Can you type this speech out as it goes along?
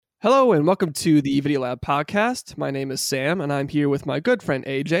Hello and welcome to the Video Lab podcast. My name is Sam and I'm here with my good friend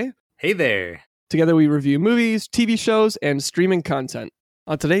AJ. Hey there. Together we review movies, TV shows, and streaming content.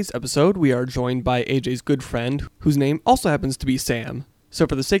 On today's episode, we are joined by AJ's good friend, whose name also happens to be Sam. So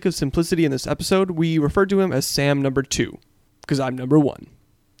for the sake of simplicity in this episode, we refer to him as Sam number 2, because I'm number 1.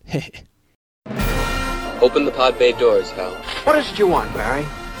 Open the pod bay doors, Hal. What is it you want, Barry?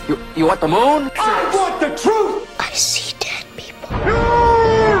 You want the moon? I want the truth! I see dead people.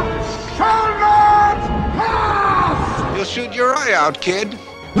 You shall not pass! You'll shoot your eye out, kid.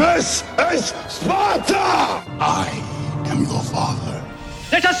 This is Sparta! I am your father.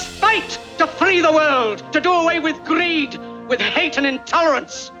 Let us fight to free the world, to do away with greed, with hate and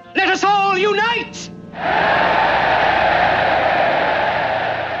intolerance. Let us all unite!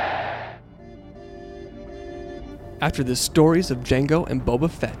 After the stories of Jango and Boba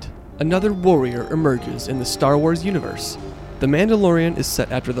Fett, another warrior emerges in the Star Wars universe. The Mandalorian is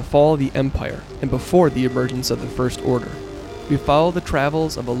set after the fall of the Empire and before the emergence of the First Order. We follow the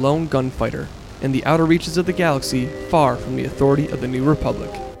travels of a lone gunfighter in the outer reaches of the galaxy, far from the authority of the New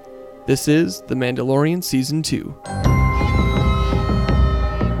Republic. This is The Mandalorian Season 2.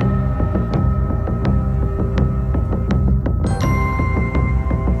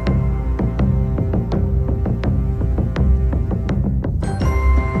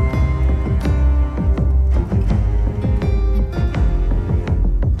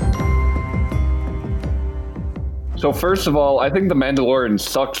 So first of all, I think The Mandalorian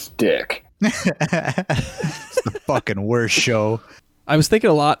sucks dick. It's the fucking worst show. I was thinking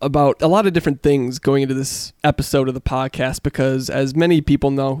a lot about a lot of different things going into this episode of the podcast because, as many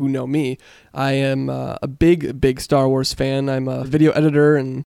people know who know me, I am a big Star Wars fan. I'm a video editor,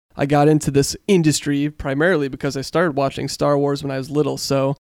 and I got into this industry primarily because I started watching Star Wars when I was little.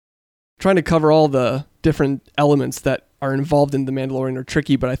 So trying to cover all the different elements that are involved in The Mandalorian are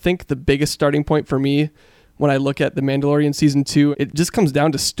tricky, but I think the biggest starting point for me when I look at The Mandalorian Season 2, it just comes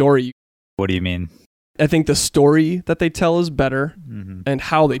down to story. What do you mean? I think the story that they tell is better, and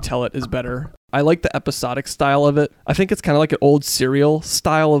how they tell it is better. I like the episodic style of it. I think it's kind of like an old serial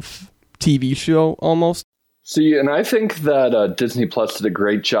style of TV show, almost. See, and I think that Disney Plus did a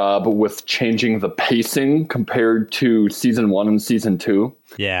great job with changing the pacing compared to Season 1 and Season 2.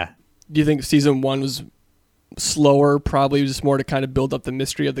 Yeah. Do you think Season 1 was slower, probably just more to kind of build up the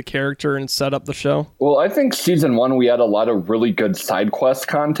mystery of the character and set up the show? Well, I think Season 1, we had a lot of really good side quest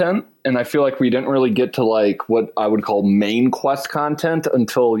content, and I feel like we didn't really get to like what I would call main quest content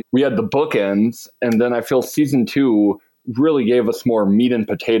until we had the bookends, and then I feel Season 2 really gave us more meat and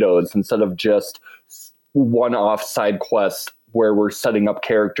potatoes instead of just one-off side quests where we're setting up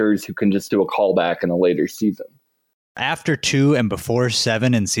characters who can just do a callback in a later season. After 2 and before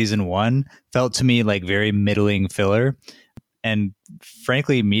 7 in Season 1 felt to me like very middling filler and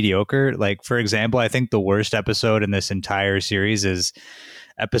frankly mediocre. Like, for example, I think the worst episode in this entire series is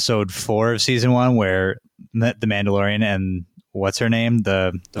episode 4 of Season 1 where the Mandalorian and what's her name?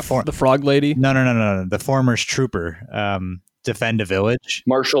 The frog lady? No. The former trooper defend a village.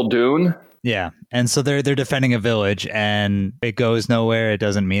 Marshall Dune? Yeah. And so they're defending a village and it goes nowhere. It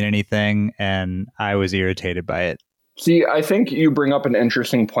doesn't mean anything. And I was irritated by it. See, I think you bring up an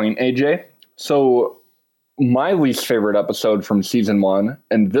interesting point, AJ. So my least favorite episode from Season 1,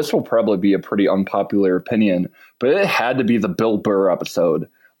 and this will probably be a pretty unpopular opinion, but it had to be the Bill Burr episode.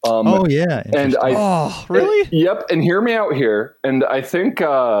 Oh, yeah. And really? Yep. And hear me out here. And I think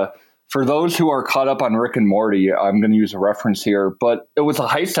for those who are caught up on Rick and Morty, I'm going to use a reference here, but it was a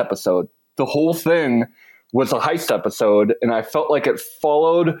heist episode. The whole thing was a heist episode, and I felt like it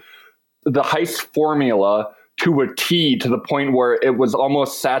followed the heist formula to a T, to the point where it was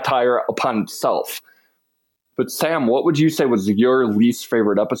almost satire upon itself. But Sam, what would you say was your least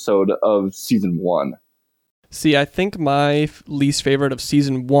favorite episode of Season 1? See, I think my least favorite of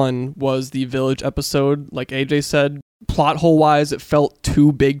Season 1 was the village episode. Like AJ said, plot hole wise, it felt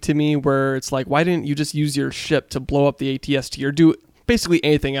too big to me, where it's like, why didn't you just use your ship to blow up the ATST or do basically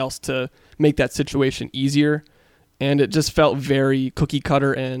anything else to make that situation easier? And it just felt very cookie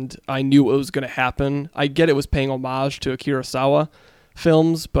cutter, and I knew what was going to happen. I get it was paying homage to Kurosawa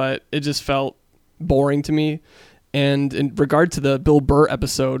films, but it just felt boring to me. And in regard to the Bill Burr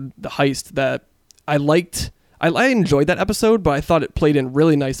episode, the heist, that I enjoyed that episode, but I thought it played in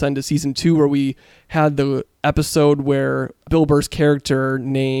really nice into Season 2, where we had the episode where Bill Burr's character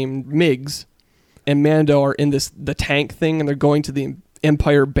named Miggs and Mando are in the tank thing, and they're going to the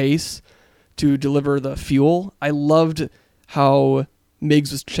Empire base to deliver the fuel. I loved how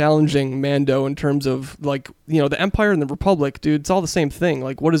Miggs was challenging Mando in terms of, like, you know, the Empire and the Republic, dude, it's all the same thing.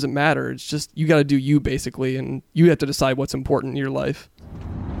 Like, what does it matter? It's just, you got to do you, basically, and you have to decide what's important in your life.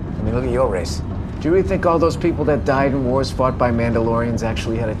 I mean, look at your race. Do you really think all those people that died in wars fought by Mandalorians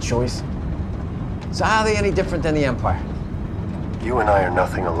actually had a choice? So how are they any different than the Empire? You and I are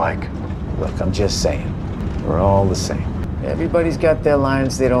nothing alike. Look, I'm just saying. We're all the same. Everybody's got their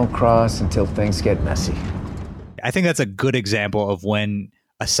lines they don't cross until things get messy. I think that's a good example of when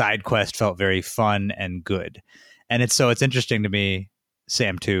a side quest felt very fun and good. And it's interesting to me,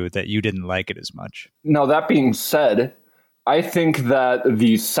 Sam, too, that you didn't like it as much. Now, that being said, I think that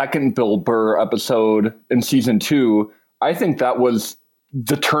the second Bill Burr episode in season 2, I think that was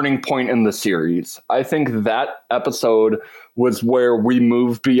the turning point in the series. I think that episode was where we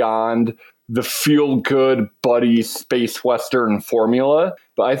moved beyond the feel-good buddy space western formula.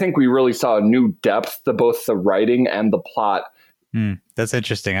 But I think we really saw a new depth to both the writing and the plot. That's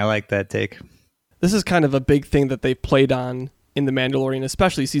interesting. I like that take. This is kind of a big thing that they played on in The Mandalorian,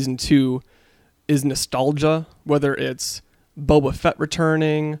 especially season 2, is nostalgia, whether it's Boba Fett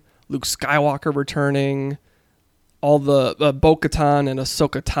returning, Luke Skywalker returning, all the Bo-Katan and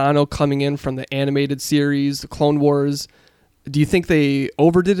Ahsoka Tano coming in from the animated series, the Clone Wars. Do you think they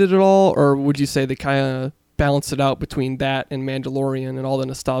overdid it at all, or would you say they kind of balanced it out between that and Mandalorian and all the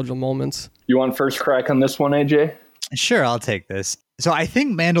nostalgia moments? You want first crack on this one, AJ? Sure, I'll take this. So I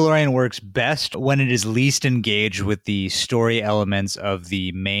think Mandalorian works best when it is least engaged with the story elements of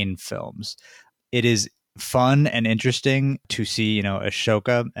the main films. It is fun and interesting to see,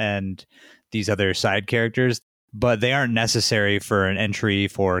 Ahsoka and these other side characters, but they aren't necessary for an entry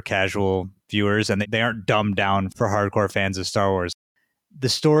for casual viewers, and they aren't dumbed down for hardcore fans of Star Wars. The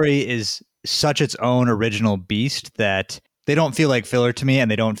story is such its own original beast that they don't feel like filler to me,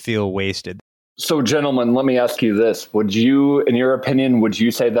 and they don't feel wasted. So, gentlemen, let me ask you this. Would you, in your opinion, would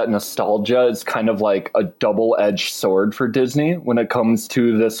you say that nostalgia is kind of like a double-edged sword for Disney when it comes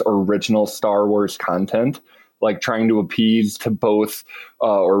to this original Star Wars content? Like trying to appease to both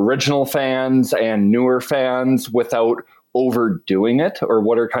original fans and newer fans without overdoing it? Or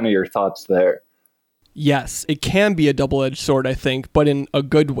what are kind of your thoughts there? Yes, it can be a double-edged sword, I think, but in a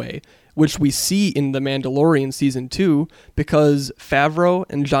good way, which we see in The Mandalorian season 2, because Favreau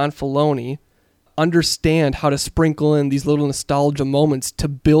and John Filoni understand how to sprinkle in these little nostalgia moments to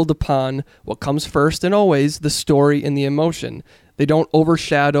build upon what comes first and always, the story and the emotion. They don't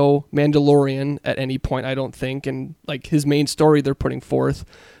overshadow Mandalorian at any point, I don't think, and like his main story they're putting forth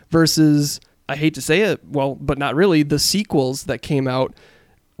versus, I hate to say it, well, but not really, the sequels that came out.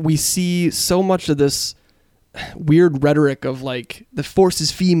 We see so much of this weird rhetoric of like the Force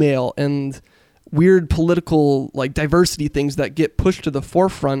is female and weird political like diversity things that get pushed to the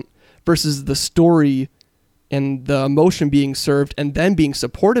forefront versus the story and the emotion being served and then being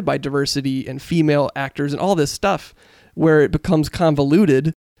supported by diversity and female actors and all this stuff where it becomes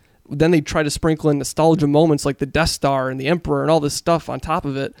convoluted. Then they try to sprinkle in nostalgia moments like the Death Star and the Emperor and all this stuff on top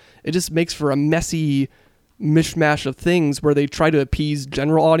of it. It just makes for a messy mishmash of things where they try to appease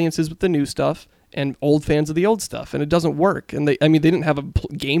general audiences with the new stuff and old fans of the old stuff, and it doesn't work. And they didn't have a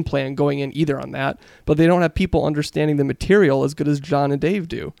game plan going in either on that, but they don't have people understanding the material as good as John and Dave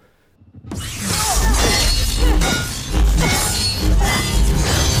do.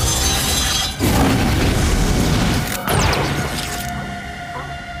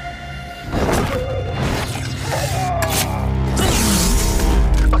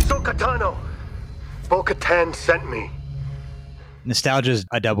 Ahsoka Tano! Bo-Katan sent me. Nostalgia is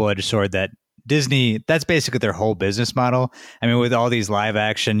a double-edged sword that Disney, that's basically their whole business model. I mean, with all these live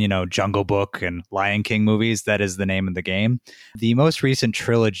action, Jungle Book and Lion King movies, that is the name of the game. The most recent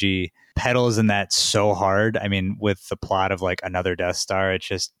trilogy pedals in that so hard. I mean, with the plot of like another Death Star,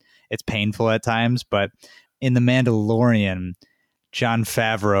 it's painful at times. But in The Mandalorian, Jon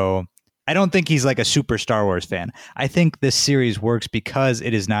Favreau, I don't think he's like a super Star Wars fan. I think this series works because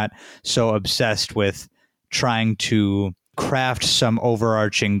it is not so obsessed with trying to craft some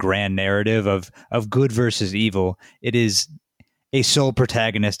overarching grand narrative of good versus evil. It is a sole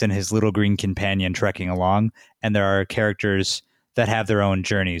protagonist and his little green companion trekking along, and there are characters that have their own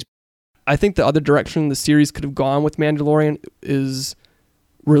journeys. I think the other direction the series could have gone with Mandalorian is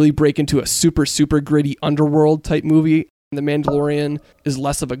really break into a super, super gritty underworld type movie. The Mandalorian is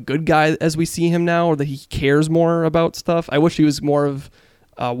less of a good guy as we see him now, or that he cares more about stuff. I wish he was more of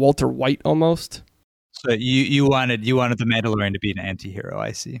Walter White almost. So you wanted the Mandalorian to be an anti-hero,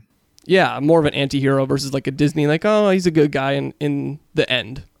 I see. Yeah, more of an anti-hero versus like a Disney, like, oh, he's a good guy in the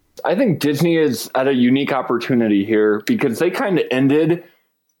end. I think Disney is at a unique opportunity here because they kind of ended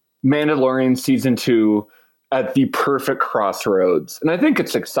Mandalorian season 2 at the perfect crossroads. And I think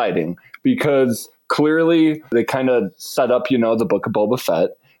it's exciting because clearly they kind of set up, the Book of Boba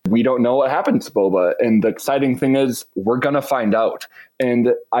Fett. We don't know what happens to Boba. And the exciting thing is we're going to find out.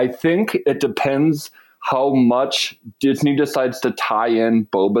 And I think it depends how much Disney decides to tie in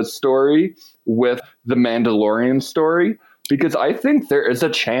Boba's story with the Mandalorian story, because I think there is a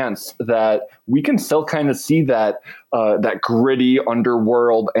chance that we can still kind of see that gritty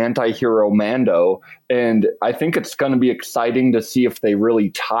underworld anti-hero Mando. And I think it's going to be exciting to see if they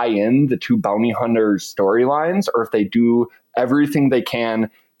really tie in the two bounty hunters storylines, or if they do everything they can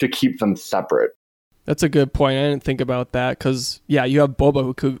to keep them separate. That's a good point. I didn't think about that because, yeah, you have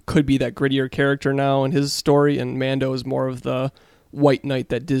Boba who could be that grittier character now in his story, and Mando is more of the white knight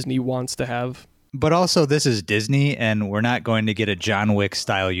that Disney wants to have. But also, this is Disney, and we're not going to get a John Wick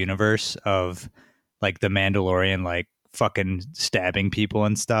style universe of like the Mandalorian, like fucking stabbing people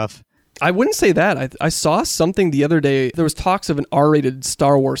and stuff. I wouldn't say that. I saw something the other day. There was talks of an R-rated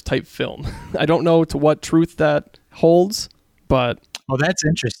Star Wars type film. I don't know to what truth that holds, but... Oh, that's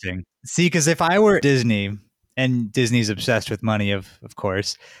interesting. See, because if I were Disney, and Disney's obsessed with money, of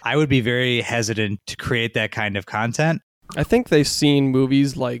course, I would be very hesitant to create that kind of content. I think they've seen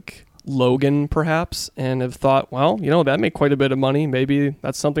movies like Logan, perhaps, and have thought, well, that made quite a bit of money. Maybe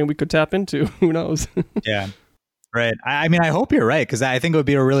that's something we could tap into. Who knows? Yeah, right. I mean, I hope you're right, because I think it would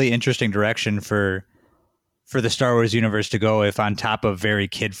be a really interesting direction for the Star Wars universe to go if, on top of very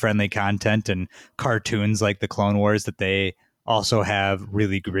kid-friendly content and cartoons like the Clone Wars, that they also have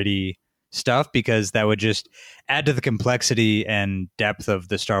really gritty stuff, because that would just add to the complexity and depth of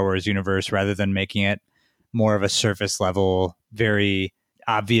the Star Wars universe rather than making it more of a surface level, very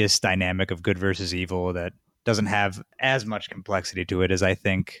obvious dynamic of good versus evil that doesn't have as much complexity to it as I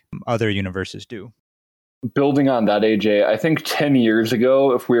think other universes do. Building on that, AJ, I think 10 years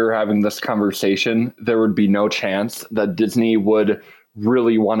ago, if we were having this conversation, there would be no chance that Disney would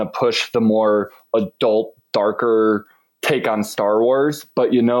really want to push the more adult, darker take on Star Wars.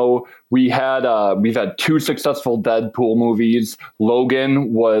 But we've had two successful Deadpool movies.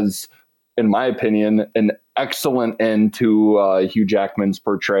 Logan was, in my opinion, an excellent end to Hugh Jackman's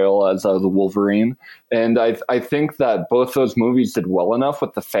portrayal as the Wolverine. And I think that both those movies did well enough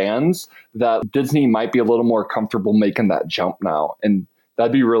with the fans that Disney might be a little more comfortable making that jump now. And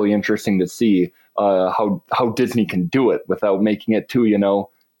that'd be really interesting to see how Disney can do it without making it too,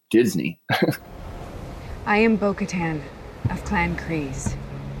 Disney. I am Bo-Katan of Clan Kryze.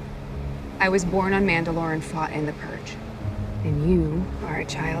 I was born on Mandalore and fought in the Purge. And you are a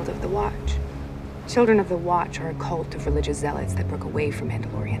child of the Watch. Children of the Watch are a cult of religious zealots that broke away from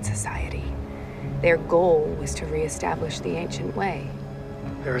Mandalorian society. Their goal was to reestablish the ancient way.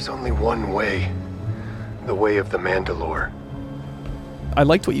 There is only one way. The way of the Mandalore. I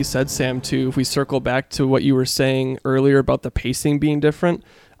liked what you said, Sam, too. If we circle back to what you were saying earlier about the pacing being different,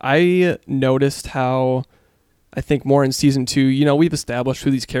 I noticed how, I think more in season 2, we've established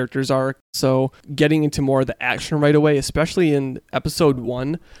who these characters are. So getting into more of the action right away, especially in episode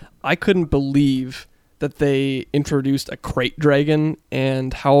 1, I couldn't believe that they introduced a crate dragon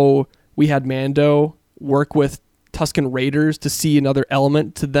and how we had Mando work with Tusken Raiders to see another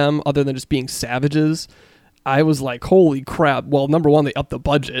element to them other than just being savages. I was like, holy crap. Well, number one, they upped the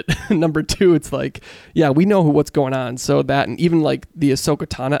budget. Number 2, it's like, yeah, we know what's going on. So that, and even like the Ahsoka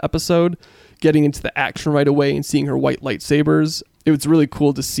Tano episode, getting into the action right away and seeing her white lightsabers, it was really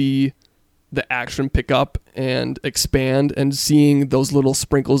cool to see the action pick up and expand, and seeing those little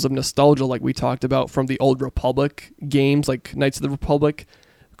sprinkles of nostalgia like we talked about from the old Republic games like Knights of the Republic,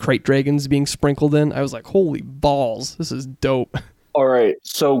 crate dragons being sprinkled in. I was like, holy balls, this is dope. All right,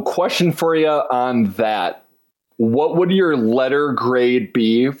 so question for you on that. What would your letter grade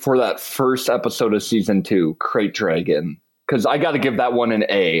be for that first episode of season 2, Crate Dragon? Because I got to give that one an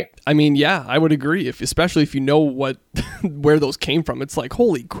A. I mean, yeah, I would agree. Especially if you know where those came from. It's like,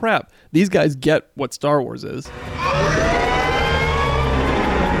 holy crap, these guys get what Star Wars is.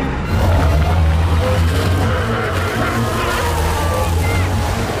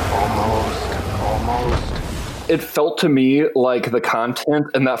 Almost. It felt to me like the content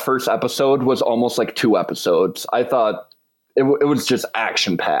in that first episode was almost like 2 episodes. I thought it was just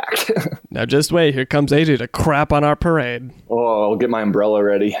action-packed. Now just wait, here comes AJ to crap on our parade. Oh, I'll get my umbrella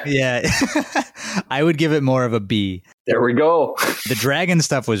ready. Yeah, I would give it more of a B. There we go. The dragon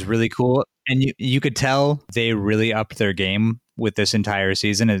stuff was really cool, and you could tell they really upped their game with this entire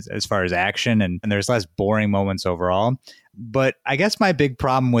season as far as action, and there's less boring moments overall. But I guess my big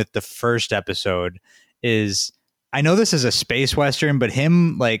problem with the first episode is, I know this is a space western, but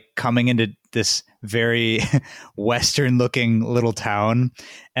him like coming into this very western looking little town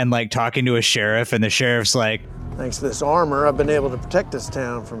and like talking to a sheriff, and the sheriff's like, thanks to this armor, I've been able to protect this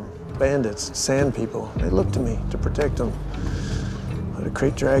town from bandits, sand people. They look to me to protect them. But a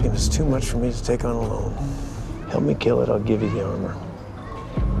crate dragon is too much for me to take on alone. Help me kill it, I'll give you the armor.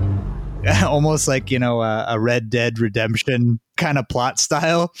 Almost like, a Red Dead Redemption kind of plot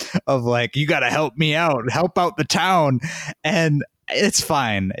style of like, you got to help me out, help out the town. And it's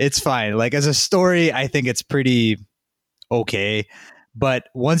fine. It's fine. Like as a story, I think it's pretty okay. But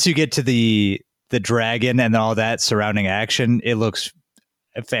once you get to the dragon and all that surrounding action, it looks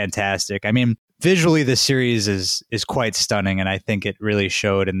fantastic. I mean, visually, the series is quite stunning. And I think it really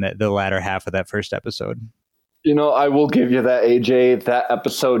showed in the latter half of that first episode. I will give you that, AJ. That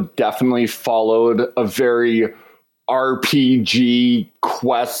episode definitely followed a very RPG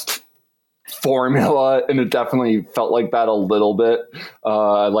quest formula, and it definitely felt like that a little bit.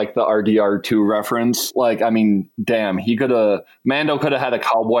 Like the RDR2 reference. Like, I mean, damn, Mando could have had a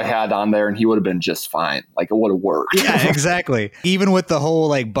cowboy hat on there and he would have been just fine. Like, it would have worked. Yeah, exactly. Even with the whole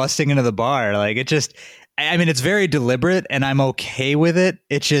like busting into the bar, like it's very deliberate and I'm okay with it.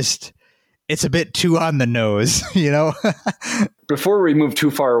 It's a bit too on the nose, Before we move too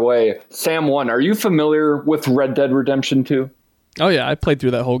far away, Sam 1, are you familiar with Red Dead Redemption 2? Oh, yeah, I played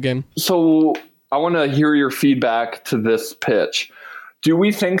through that whole game. So I want to hear your feedback to this pitch. Do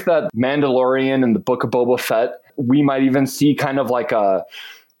we think that Mandalorian and the Book of Boba Fett, we might even see kind of like a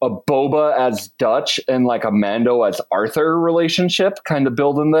Boba as Dutch and like a Mando as Arthur relationship kind of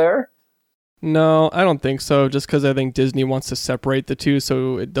building there? No, I don't think so, just because I think Disney wants to separate the two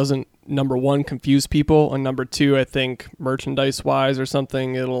so it doesn't, number one, confuse people, and number two, I think merchandise-wise or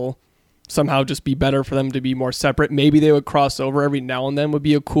something, it'll somehow just be better for them to be more separate. Maybe they would cross over every now and then would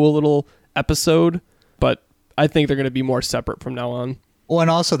be a cool little episode, but I think they're going to be more separate from now on. Well,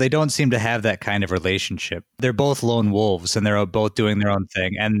 and also they don't seem to have that kind of relationship. They're both lone wolves and they're both doing their own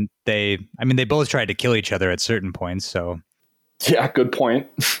thing. And they both tried to kill each other at certain points, so. Yeah, good point.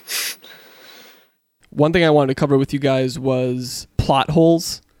 One thing I wanted to cover with you guys was plot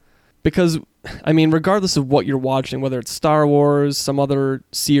holes, because, I mean, regardless of what you're watching, whether it's Star Wars, some other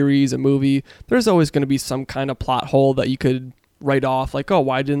series, a movie, there's always going to be some kind of plot hole that you could write off, like, oh,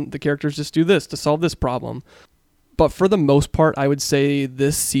 why didn't the characters just do this to solve this problem? But for the most part, I would say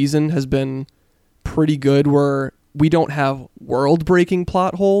this season has been pretty good where we don't have world-breaking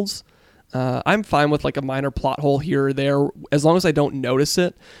plot holes. I'm fine with like a minor plot hole here or there, as long as I don't notice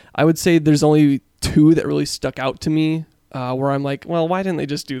it. I would say there's only two that really stuck out to me, where I'm like, well, why didn't they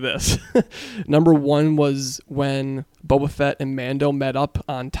just do this? Number one was when Boba Fett and Mando met up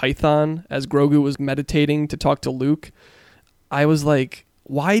on Tython as Grogu was meditating to talk to Luke. I was like,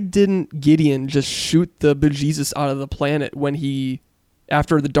 why didn't Gideon just shoot the bejesus out of the planet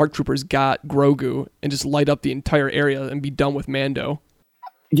after the Dark Troopers got Grogu, and just light up the entire area and be done with Mando?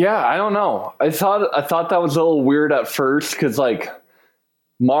 Yeah, I don't know. I thought that was a little weird at first because like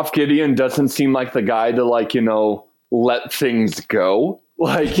Moff Gideon doesn't seem like the guy to like, let things go.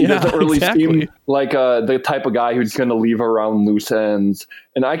 Like he doesn't really seem like the type of guy who's going to leave around loose ends.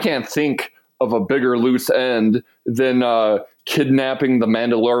 And I can't think of a bigger loose end than kidnapping the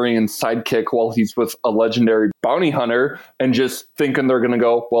Mandalorian sidekick while he's with a legendary bounty hunter and just thinking they're going to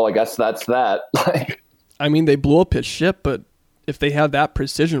go, well, I guess that's that. Like, I mean, they blew up his ship, but if they have that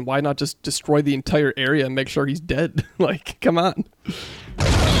precision, why not just destroy the entire area and make sure he's dead? Like, come on.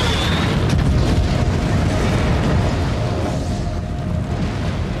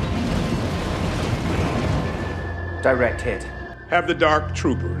 Direct hit. Have the Dark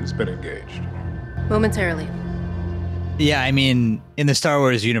Troopers been engaged? Momentarily. Yeah, I mean, in the Star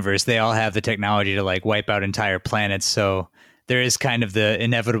Wars universe, they all have the technology to like wipe out entire planets. So there is kind of the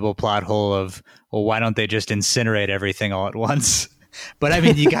inevitable plot hole of, well, why don't they just incinerate everything all at once? But I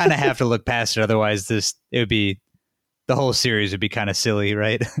mean, you kind of have to look past it. Otherwise, the whole series would be kind of silly,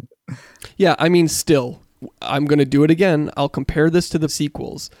 right? Yeah, I mean, still, I'm going to do it again. I'll compare this to the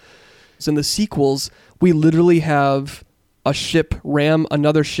sequels. So in the sequels, we literally have a ship ram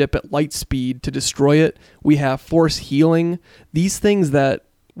another ship at light speed to destroy it. We have force healing. These things that,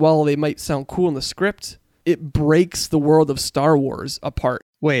 while they might sound cool in the script, it breaks the world of Star Wars apart.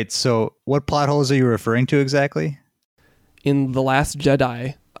 Wait, so what plot holes are you referring to exactly? In The Last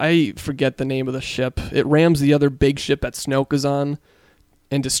Jedi, I forget the name of the ship. It rams the other big ship that Snoke is on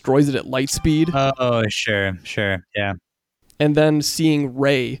and destroys it at light speed. Oh, sure, yeah. And then seeing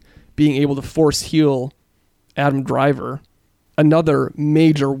Rey being able to force heal Adam Driver, another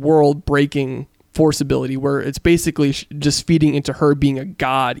major world-breaking force ability where it's basically just feeding into her being a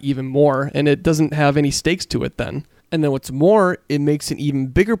god even more, and it doesn't have any stakes to it then. And then what's more, it makes an even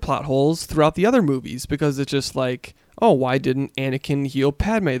bigger plot holes throughout the other movies, because it's just like, oh, why didn't Anakin heal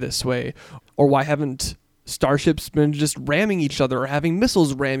Padme this way? Or why haven't starships been just ramming each other or having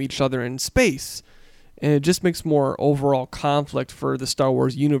missiles ram each other in space? and it just makes more overall conflict for the Star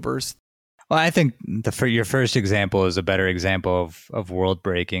Wars universe. Well, I think your first example is a better example of world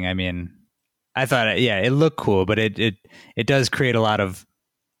breaking. I mean, I thought, it looked cool, but it does create a lot of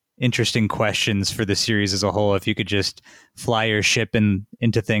interesting questions for the series as a whole. If you could just fly your ship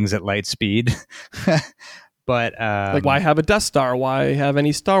into things at light speed. But like, why have a Death Star? Why have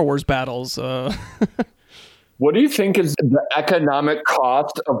any Star Wars battles? What do you think is the economic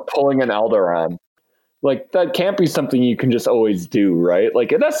cost of pulling an Alderaan? Like, that can't be something you can just always do, right?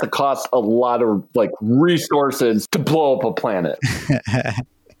 Like, it has to cost a lot of like resources to blow up a planet.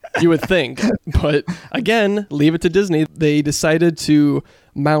 You would think, but again, leave it to Disney. They decided to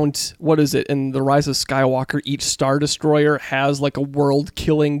mount, what is it, in The Rise of Skywalker, each Star Destroyer has like a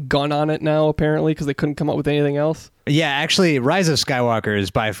world-killing gun on it now, apparently, because they couldn't come up with anything else. Yeah, actually, Rise of Skywalker is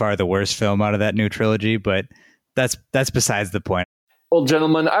by far the worst film out of that new trilogy, but that's besides the point. Well,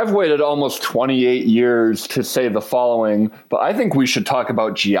 gentlemen, I've waited almost 28 years to say the following, but I think we should talk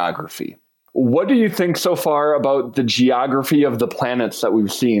about geography. What do you think so far about the geography of the planets that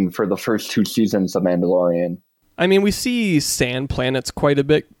we've seen for the first 2 seasons of Mandalorian? I mean, we see sand planets quite a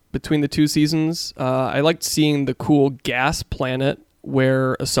bit between the 2 seasons. I liked seeing the cool gas planet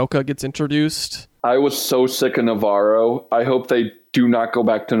where Ahsoka gets introduced. I was so sick of Navarro. I hope they do not go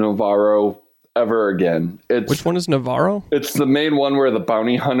back to Navarro ever again. Which one is Navarro? It's the main one where the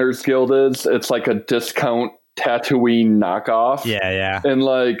Bounty Hunters Guild is. It's like a discount Tatooine knockoff. Yeah. And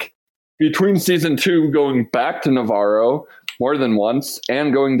like, between season 2 going back to Navarro more than once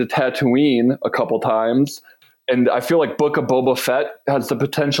and going to Tatooine a couple times. And I feel like Book of Boba Fett has the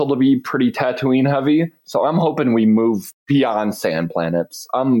potential to be pretty Tatooine heavy. So I'm hoping we move beyond sand planets.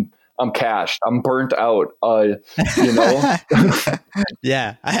 I'm cashed. I'm burnt out, you know?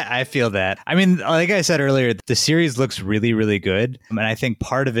 Yeah, I feel that. I mean, like I said earlier, the series looks really, really good. And I think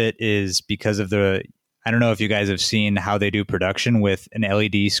part of it is because of I don't know if you guys have seen how they do production with an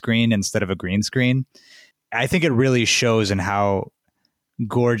LED screen instead of a green screen. I think it really shows in how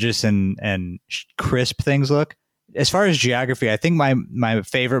gorgeous and crisp things look. As far as geography, I think my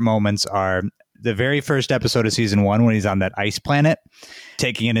favorite moments are the very first episode of season 1 when he's on that ice planet,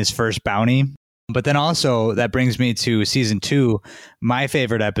 taking in his first bounty. But then also that brings me to season 2, my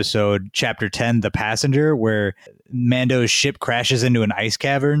favorite episode, chapter 10, The Passenger, where Mando's ship crashes into an ice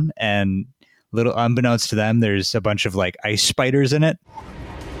cavern and little unbeknownst to them, there's a bunch of like ice spiders in it.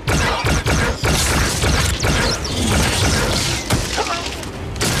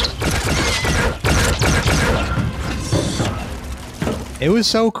 It was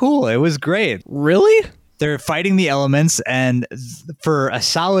so cool. It was great. Really? They're fighting the elements, and for a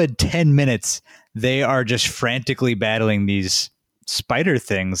solid 10 minutes, they are just frantically battling these spider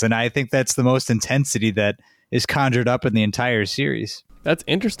things. And I think that's the most intensity that is conjured up in the entire series. That's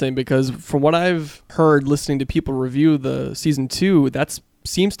interesting because from what I've heard listening to people review the season 2, that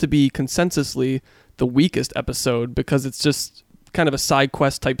seems to be consensusly the weakest episode because it's just kind of a side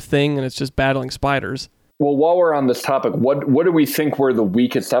quest type thing and it's just battling spiders. Well, while we're on this topic, what do we think were the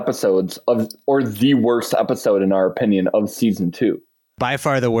weakest episodes or the worst episode, in our opinion, of season 2? By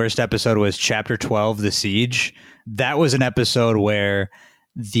far the worst episode was chapter 12, The Siege. That was an episode where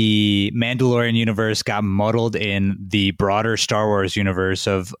the Mandalorian universe got muddled in the broader Star Wars universe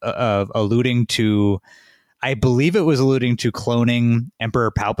of alluding to, I believe it was alluding to cloning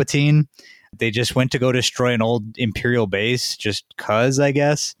Emperor Palpatine. They just went to go destroy an old Imperial base just cause, I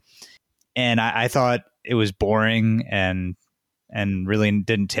guess. And I thought it was boring and really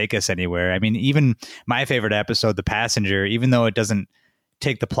didn't take us anywhere. I mean, even my favorite episode, The Passenger, even though it doesn't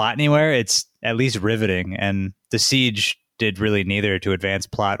take the plot anywhere, it's at least riveting. And The Siege did really neither to advance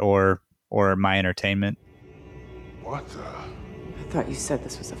plot or my entertainment. What the? I thought you said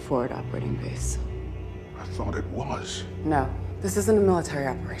this was a forward operating base. I thought it was. No, this isn't a military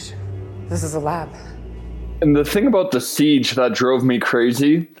operation. This is a lab. And the thing about The Siege that drove me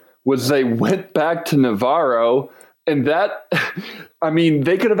crazy was they went back to Navarro, and that, I mean,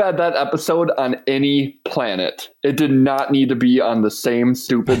 they could have had that episode on any planet. It did not need to be on the same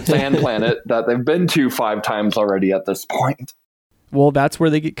stupid sand planet that they've been to 5 times already at this point. Well, that's where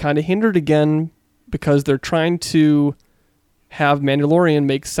they get kind of hindered again because they're trying to have Mandalorian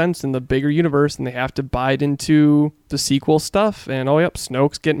make sense in the bigger universe, and they have to bite into the sequel stuff. And, oh, yep,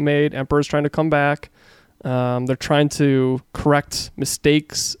 Snoke's getting made. Emperor's trying to come back. They're trying to correct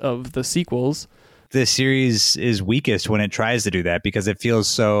mistakes of the sequels. The series is weakest when it tries to do that because it feels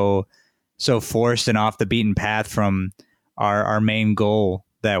so forced and off the beaten path from our main goal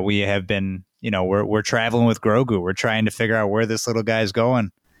that we have been, we're traveling with Grogu. We're trying to figure out where this little guy's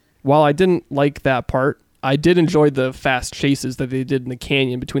going. While I didn't like that part, I did enjoy the fast chases that they did in the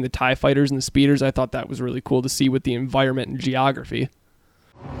canyon between the TIE fighters and the speeders. I thought that was really cool to see with the environment and geography.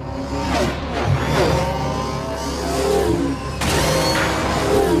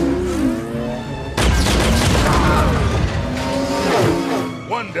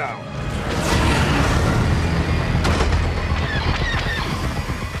 One down.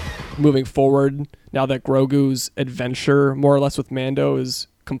 Moving forward, now that Grogu's adventure, more or less with Mando, is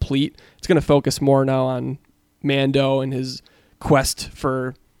complete, it's going to focus more now on Mando and his quest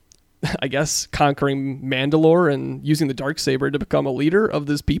for, I guess, conquering Mandalore and using the Darksaber to become a leader of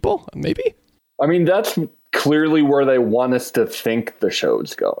this people, maybe? I mean, that's clearly where they want us to think the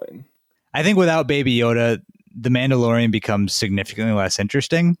show's going. I think without Baby Yoda, the Mandalorian becomes significantly less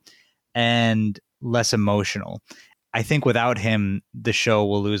interesting and less emotional. I think without him, the show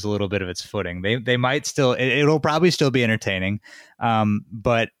will lose a little bit of its footing. They might still, it'll probably still be entertaining.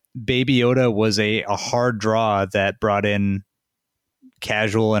 But Baby Yoda was a hard draw that brought in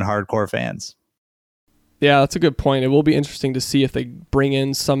casual and hardcore fans. Yeah, that's a good point. It will be interesting to see if they bring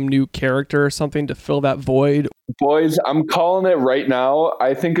in some new character or something to fill that void. Boys, I'm calling it right now.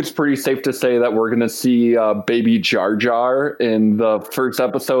 I think it's pretty safe to say that we're going to see Baby Jar Jar in the first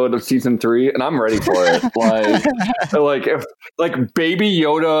episode of season 3, and I'm ready for it. If Baby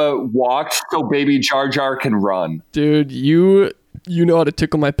Yoda walks, so Baby Jar Jar can run. Dude, you know how to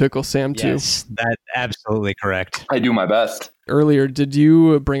tickle my pickle, Sam, too. Yes, that's absolutely correct. I do my best. Earlier, did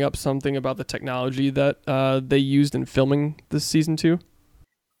you bring up something about the technology that they used in filming this season 2?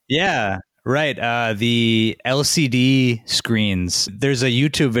 Yeah, right. The LCD screens. There's a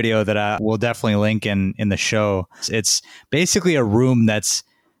YouTube video that I will definitely link in the show. It's basically a room that's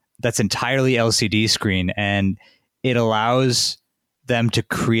entirely LCD screen, and it allows them to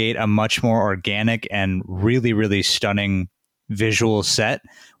create a much more organic and really, really stunning visual set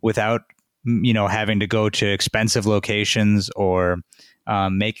without having to go to expensive locations or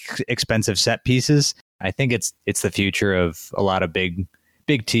make expensive set pieces. I think it's the future of a lot of big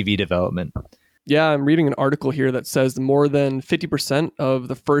TV development. Yeah, I'm reading an article here that says more than 50% of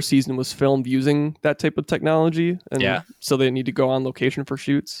the first season was filmed using that type of technology. And so they need to go on location for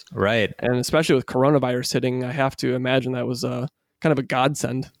shoots. Right. And especially with coronavirus hitting, I have to imagine that was kind of a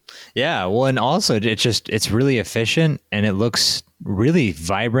godsend. Yeah, well, and also it's really efficient and it looks really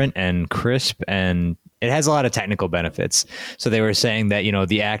vibrant and crisp, and it has a lot of technical benefits. So they were saying that,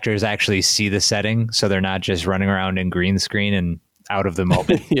 the actors actually see the setting, so they're not just running around in green screen and out of the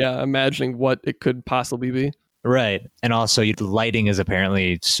moment. Yeah, imagining what it could possibly be. Right. And also lighting is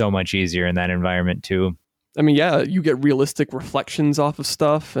apparently so much easier in that environment too. I mean, yeah, you get realistic reflections off of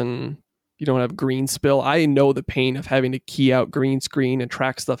stuff and you don't have green spill. I know the pain of having to key out green screen and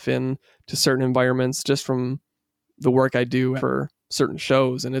track stuff in to certain environments just from the work I do for certain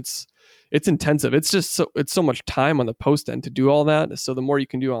shows. And it's intensive. It's so much time on the post end to do all that. So the more you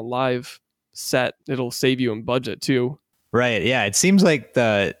can do on live set, it'll save you in budget too. Right. Yeah. It seems like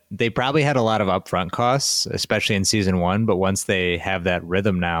they probably had a lot of upfront costs, especially in season 1. But once they have that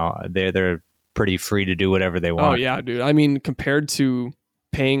rhythm now, they're pretty free to do whatever they want. Oh yeah, dude. I mean, compared to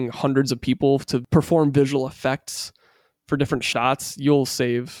paying hundreds of people to perform visual effects for different shots, you'll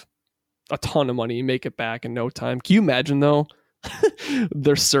save a ton of money, make it back in no time. Can you imagine though,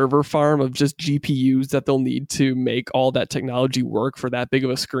 their server farm of just GPUs that they'll need to make all that technology work for that big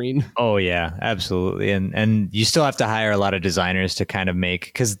of a screen? Oh yeah, absolutely. And you still have to hire a lot of designers to kind of make,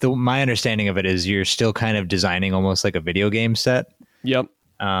 because my understanding of it is you're still kind of designing almost like a video game set. Yep.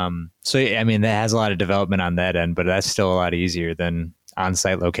 So I mean, that has a lot of development on that end, but that's still a lot easier than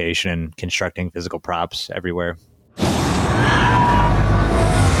on-site location and constructing physical props everywhere.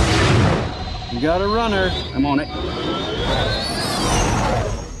 You got a runner. I'm on it.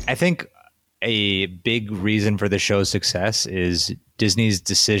 I think a big reason for the show's success is Disney's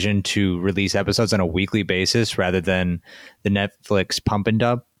decision to release episodes on a weekly basis rather than the Netflix pump and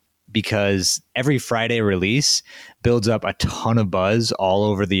dump, because every Friday release builds up a ton of buzz all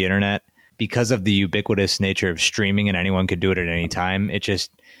over the internet because of the ubiquitous nature of streaming and anyone could do it at any time.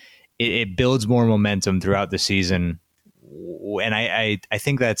 It builds more momentum throughout the season. And I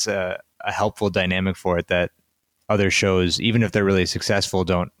think that's a helpful dynamic for it that other shows, even if they're really successful,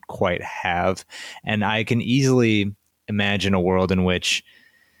 don't quite have. And I can easily imagine a world in which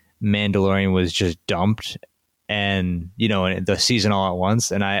Mandalorian was just dumped and, the season all at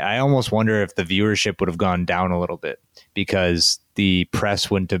once. And I almost wonder if the viewership would have gone down a little bit because the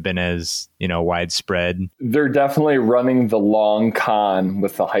press wouldn't have been as, widespread. They're definitely running the long con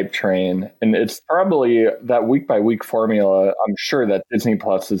with the hype train. And it's probably that week by week formula. I'm sure that Disney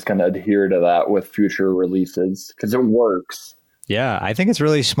Plus is going to adhere to that with future releases because it works. Yeah, I think it's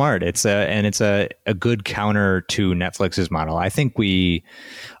really smart. It's a good counter to Netflix's model. I think we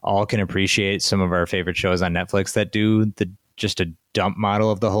all can appreciate some of our favorite shows on Netflix that do just a dump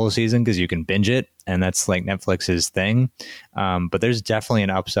model of the whole season because you can binge it, and that's like Netflix's thing. But there's definitely an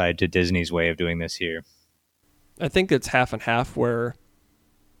upside to Disney's way of doing this here. I think it's half and half, where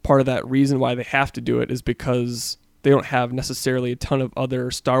part of that reason why they have to do it is because they don't have necessarily a ton of other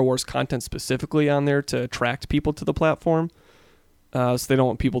Star Wars content specifically on there to attract people to the platform. So they don't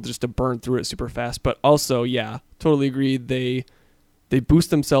want people just to burn through it super fast. But also, yeah, totally agree. They boost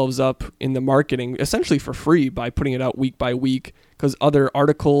themselves up in the marketing essentially for free by putting it out week by week, because other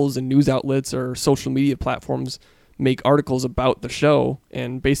articles and news outlets or social media platforms make articles about the show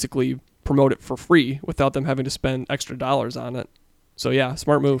and basically promote it for free without them having to spend extra dollars on it. So yeah,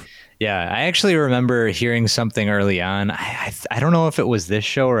 smart move. Yeah, I actually remember hearing something early on. I don't know if it was this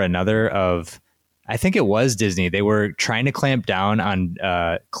show or another of... I think it was Disney. They were trying to clamp down on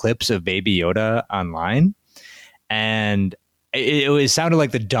clips of Baby Yoda online. And it sounded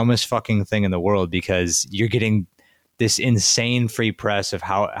like the dumbest fucking thing in the world, because you're getting this insane free press of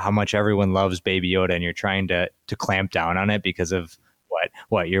how much everyone loves Baby Yoda, and you're trying to clamp down on it because of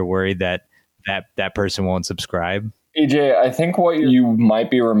what you're worried that person won't subscribe. EJ, I think what you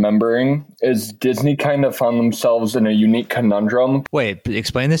might be remembering is Disney kind of found themselves in a unique conundrum. Wait,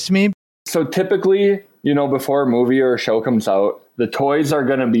 explain this to me. So typically, before a movie or a show comes out, the toys are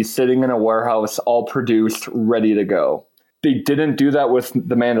going to be sitting in a warehouse, all produced, ready to go. They didn't do that with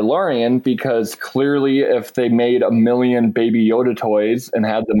The Mandalorian, because clearly if they made 1 million Baby Yoda toys and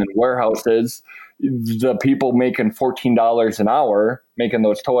had them in warehouses, the people making $14 an hour making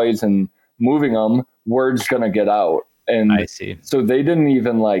those toys and moving them, word's going to get out. And I see. So they didn't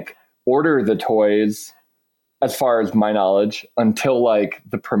even order the toys, as far as my knowledge, until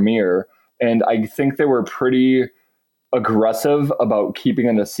the premiere. And I think they were pretty aggressive about keeping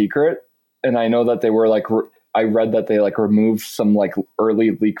it a secret. And I know that they were I read that they removed some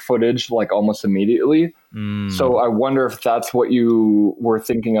early leak footage almost immediately. So I wonder if that's what you were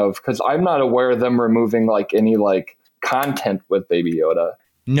thinking of, because I'm not aware of them removing any content with Baby Yoda.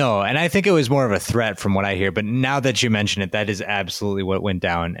 No, and I think it was more of a threat from what I hear. But now that you mention it, that is absolutely what went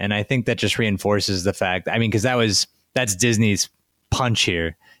down. And I think that just reinforces the fact, because that's Disney's punch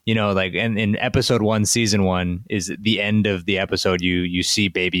here. In episode 1, season 1 is the end of the episode. You see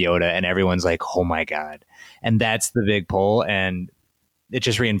Baby Yoda and everyone's like, oh my God. And that's the big pull. And it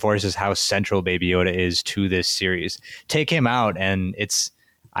just reinforces how central Baby Yoda is to this series. Take him out and it's,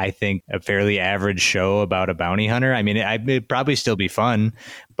 I think, a fairly average show about a bounty hunter. It'd probably still be fun,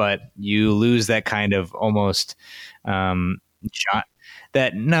 but you lose that kind of almost, no,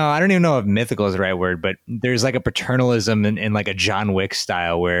 I don't even know if mythical is the right word, but there's a paternalism in a John Wick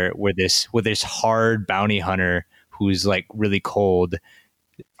style where this hard bounty hunter who's really cold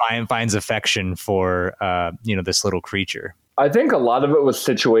finds affection for this little creature. I think a lot of it was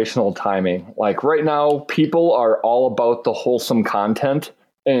situational timing. Right now, people are all about the wholesome content,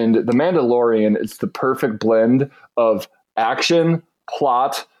 and The Mandalorian is the perfect blend of action,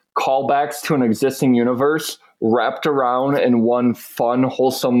 plot, callbacks to an existing universe, wrapped around in one fun,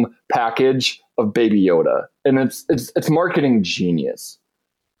 wholesome package of Baby Yoda. And it's marketing genius.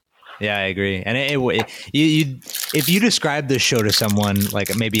 Yeah, I agree. And if you describe this show to someone,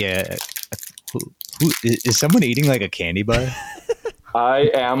 maybe who is someone eating a candy bar? I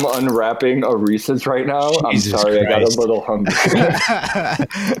am unwrapping a Reese's right now. Jesus I'm sorry, Christ. I got a little hungry.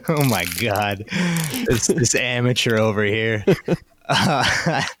 Oh my God. This amateur over here.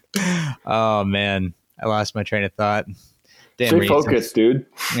 Oh man. I lost my train of thought. Damn, Stay focused, dude.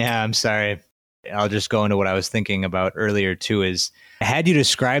 Yeah, I'm sorry. I'll just go into what I was thinking about earlier too, is had you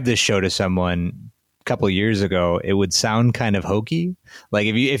described this show to someone a couple of years ago, it would sound kind of hokey.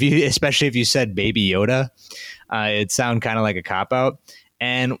 If you especially if you said Baby Yoda, it'd sound kind of like a cop-out.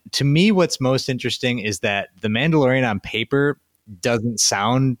 And to me, what's most interesting is that The Mandalorian on paper doesn't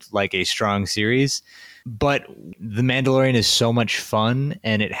sound like a strong series, but The Mandalorian is so much fun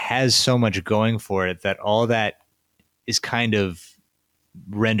and it has so much going for it that all that is kind of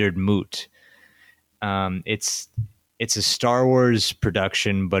rendered moot. It's a Star Wars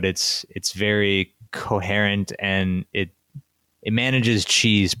production, but it's very coherent and it manages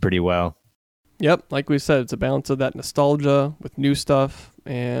cheese pretty well. Yep, like we said, it's a balance of that nostalgia with new stuff,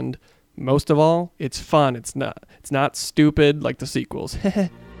 and most of all, it's fun. It's not stupid like the sequels.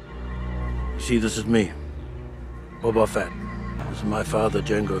 See, this is me, Boba Fett. This is my father,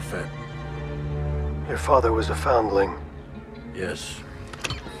 Jango Fett. Your father was a foundling. Yes.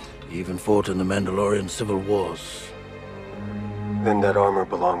 He even fought in the Mandalorian civil wars. Then that armor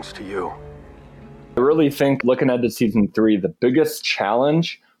belongs to you. I really think looking ahead to season 3, the biggest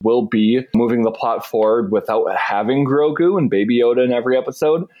challenge will be moving the plot forward without having Grogu and Baby Yoda in every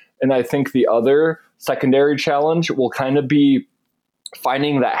episode. And I think the other secondary challenge will kind of be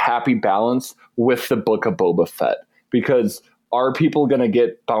finding that happy balance with the Book of Boba Fett. Because are people going to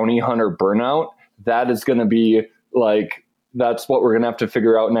get bounty hunter burnout? That is going to be like, that's what we're going to have to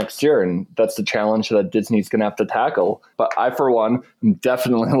figure out next year. And that's the challenge that Disney's going to have to tackle. But I, for one, am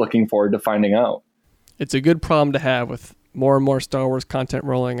definitely looking forward to finding out. It's a good problem to have with more and more Star Wars content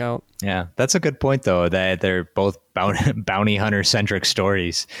rolling out. Yeah, that's a good point, though, that they're both bounty hunter-centric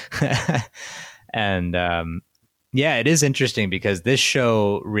stories. And yeah, it is interesting because this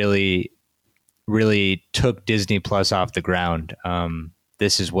show really took Disney Plus off the ground.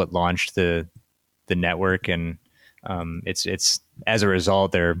 This is what launched the network, and it's as a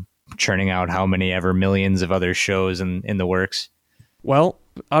result, they're churning out how many ever millions of other shows in the works. Well,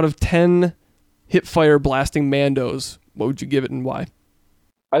 out of 10 hipfire blasting Mandos, what would you give it and why?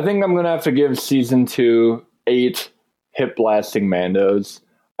 I think I'm going to have to give season 2 8 hip blasting Mandos.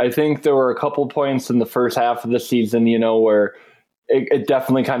 I think there were a couple points in the first half of the season, where it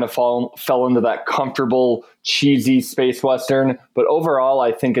definitely kind of fell into that comfortable, cheesy space Western. But overall,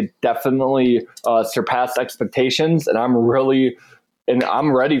 I think it definitely surpassed expectations. And I'm ready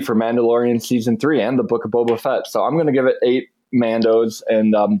for Mandalorian season 3 and the Book of Boba Fett. So I'm going to give it 8 Mandos,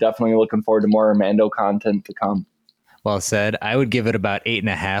 and I'm definitely looking forward to more Mando content to come. Well said. I would give it about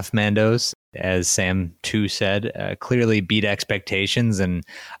 8.5 Mandos. As Sam too said, clearly beat expectations, and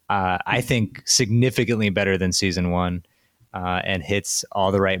I think significantly better than season 1, and hits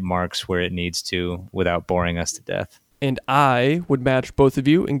all the right marks where it needs to without boring us to death. And I would match both of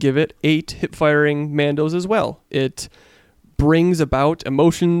you and give it 8 hip-firing Mandos as well. It brings about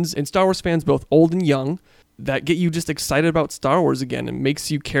emotions in Star Wars fans, both old and young, that get you just excited about Star Wars again and makes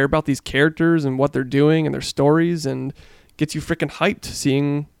you care about these characters and what they're doing and their stories, and gets you freaking hyped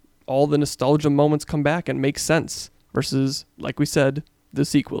seeing all the nostalgia moments come back and make sense versus, like we said, the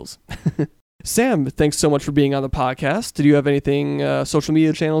sequels. Sam, thanks so much for being on the podcast. Did you have anything, social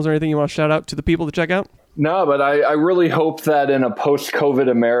media channels or anything you want to shout out to the people to check out? No, but I really hope that in a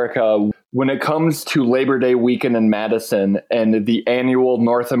post-COVID America, when it comes to Labor Day weekend in Madison and the annual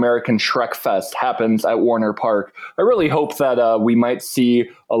North American Shrek Fest happens at Warner Park, I really hope that we might see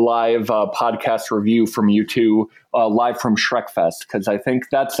a live podcast review from you two live from Shrek Fest, because I think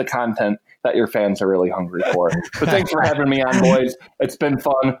that's the content that your fans are really hungry for. But thanks for having me on, boys. It's been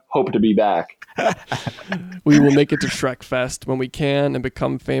fun. Hope to be back. We will make it to Shrek Fest when we can and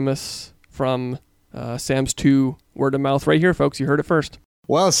become famous from Sam's 2 word of mouth right here, folks. You heard it first.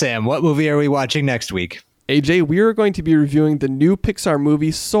 Well, Sam, what movie are we watching next week? AJ, we are going to be reviewing the new Pixar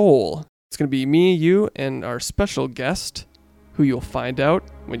movie Soul. It's going to be me, you, and our special guest, who you'll find out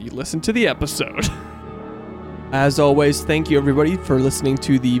when you listen to the episode. As always, thank you everybody for listening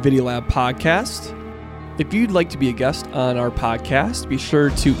to the Video Lab podcast. If you'd like to be a guest on our podcast, be sure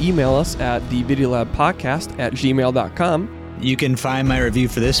to email us at thevideolabpodcast@gmail.com. You can find my review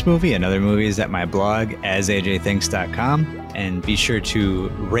for this movie and other movies at my blog, asajthinks.com. And be sure to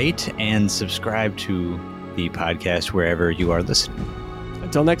rate and subscribe to the podcast wherever you are listening.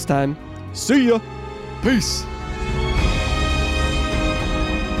 Until next time, see ya. Peace.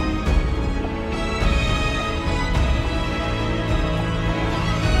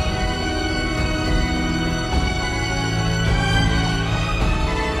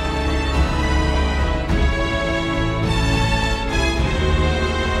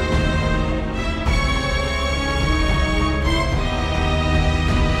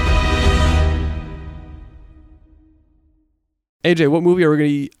 AJ, what movie are we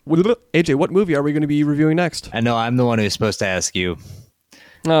going to be reviewing next? I know I'm the one who's supposed to ask you.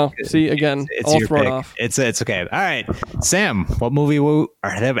 Oh, see, again, it's all your thrown pick. off. It's okay. All right, Sam, what movie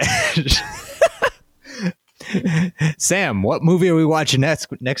Sam, what movie are we watching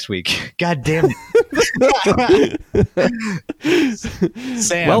next week? God damn it.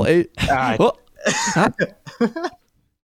 Sam. Well,